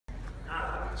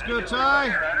Let's go, Ty.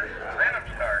 Random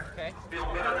start. Okay.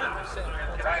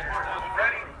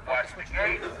 Ready? Watch the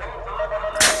gate. Go,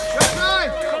 Ty.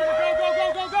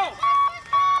 Go!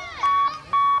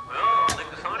 Well, Nick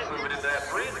Desani moving into that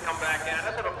three to come back at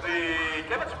us. It'll be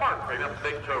Kevin Smart bringing up the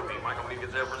big trophy. Michael Lee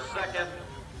gets there for second.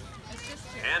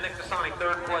 And Nick Desani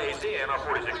third place in our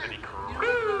 4650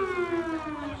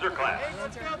 Cruiser class.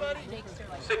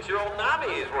 6-year-old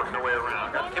Navi is working her way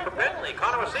around. Got Kimber Bentley,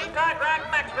 Connor Wasine, Ty Drag,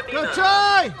 Max Medina. Go,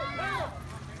 Ty.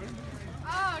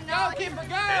 Oh, no. Go, Kimber,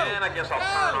 go! And I guess I'll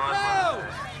turn on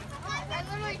I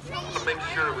literally changed to make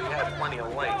sure we have plenty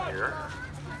of light here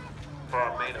for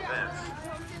our main events.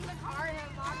 in the car and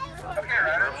I Okay,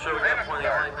 Ryder. I'm sure we got plenty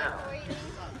of light now.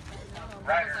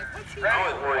 Ryder. I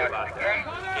always worry about that.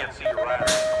 You can't see your rider on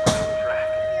the track.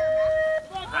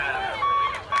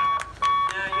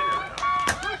 Yeah, you never know.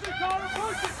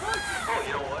 Oh,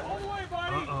 you know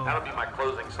what? That'll be my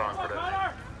closing song for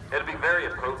tonight. It'll be very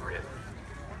appropriate.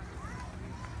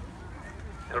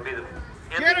 It'll be the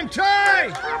Get him, Ty.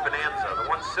 for Bonanza. The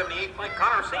 178 Mike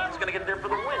Connor Sain's going to get there for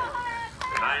the win.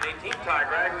 The 918 Ty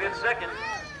Grag gets second.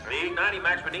 The 890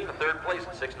 Max Medina third place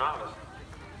in 6 novice.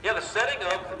 Yeah, the setting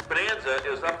of Bonanza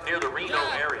is up near the Reno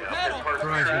area.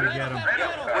 Bry's gonna get him.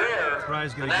 Yeah, where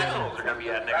Bry's the gonna get him. Nationals are going to be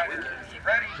at next weekend.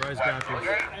 Ready? Bry's Watch got the this.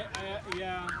 gate.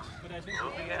 Yeah, but I think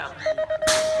Oh, yeah.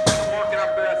 I'm working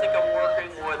up there. I think I'm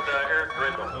working with Eric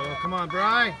Grindle. Oh, come on,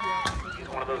 Bry. He's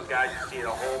one of those guys you see at a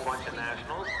whole bunch of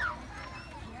nationals.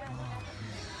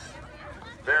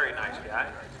 Very nice guy.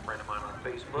 He's a friend of mine on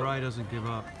Facebook. Bry doesn't give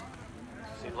up.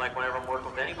 Seems like whenever I'm working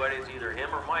with anybody, it's either him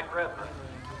or Mike Redmond.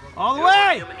 All the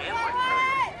way. Him and Mike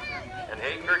Redmond. And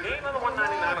hey, Greg, the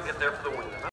 199 will get there for the win.